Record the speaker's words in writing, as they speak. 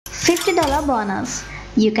$50 bonus.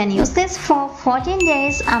 You can use this for 14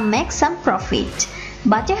 days and make some profit.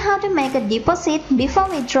 But you have to make a deposit before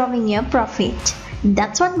withdrawing your profit.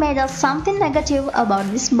 That's what made us something negative about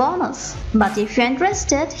this bonus. But if you're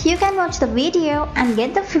interested, you can watch the video and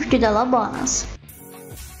get the $50 bonus.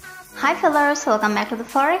 Hi fellas, welcome back to the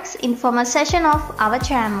Forex informal session of our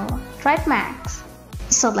channel, TradeMax.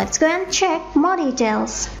 So let's go and check more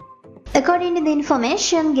details. According to the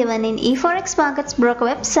information given in eForex Markets broker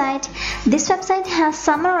website, this website has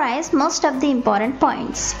summarized most of the important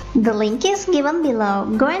points. The link is given below.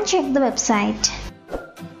 Go and check the website.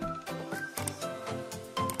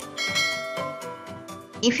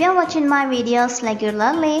 If you are watching my videos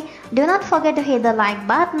regularly, do not forget to hit the like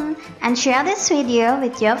button and share this video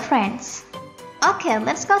with your friends. Okay,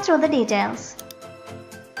 let's go through the details.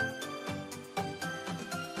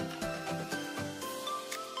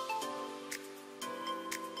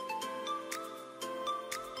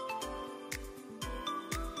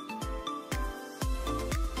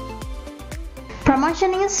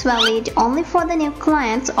 Promotion is valid only for the new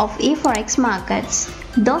clients of eForex Markets.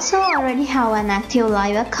 Those who already have an active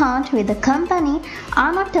live account with the company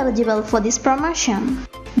are not eligible for this promotion.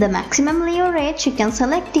 The maximum leverage you can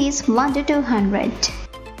select is 1 to 200.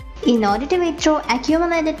 In order to withdraw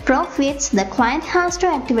accumulated profits, the client has to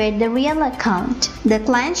activate the real account. The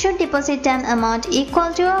client should deposit an amount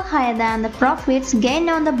equal to or higher than the profits gained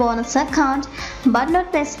on the bonus account, but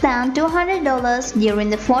not less than $200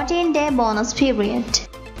 during the 14-day bonus period.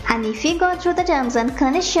 And if we go through the terms and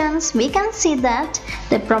conditions, we can see that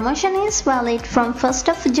the promotion is valid from 1st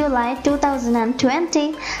of July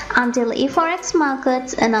 2020 until eForex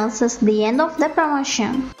Markets announces the end of the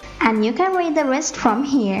promotion. And you can read the rest from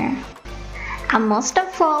here. And most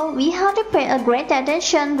of all, we have to pay a great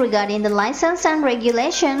attention regarding the license and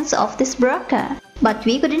regulations of this broker. But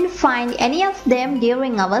we couldn't find any of them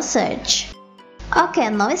during our search. Okay,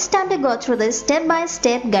 now it's time to go through the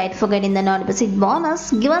step-by-step guide for getting the no-deposit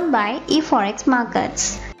bonus given by eForex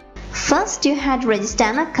Markets. First, you have to register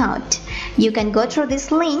an account. You can go through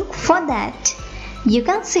this link for that. You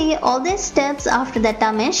can see all the steps after that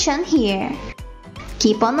are mentioned here.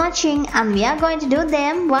 Keep on watching and we are going to do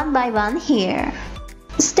them one by one here.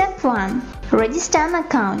 Step 1. Register an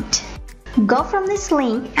account. Go from this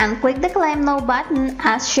link and click the Claim Now button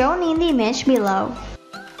as shown in the image below.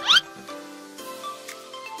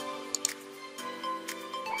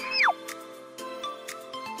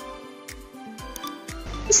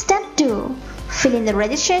 Step 2. Fill in the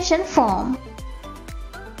registration form.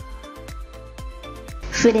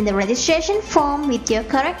 Fill in the registration form with your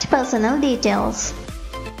correct personal details.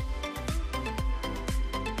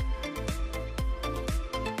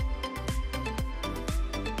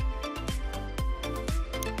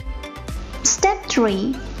 Step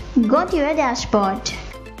 3. Go to your dashboard.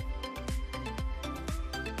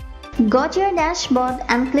 Go to your dashboard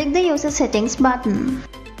and click the User Settings button.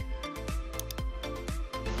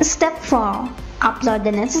 Step 4. Upload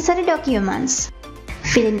the necessary documents.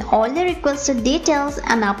 Fill in all the requested details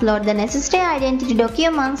and upload the necessary identity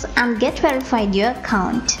documents and get verified your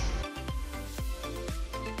account.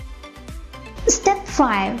 Step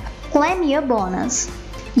 5. Claim your bonus.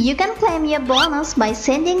 You can claim your bonus by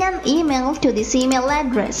sending an email to this email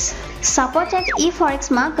address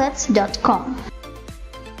support@eforexmarkets.com.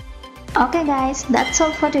 Okay guys, that's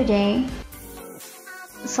all for today.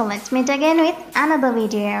 So let's meet again with another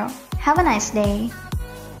video. Have a nice day.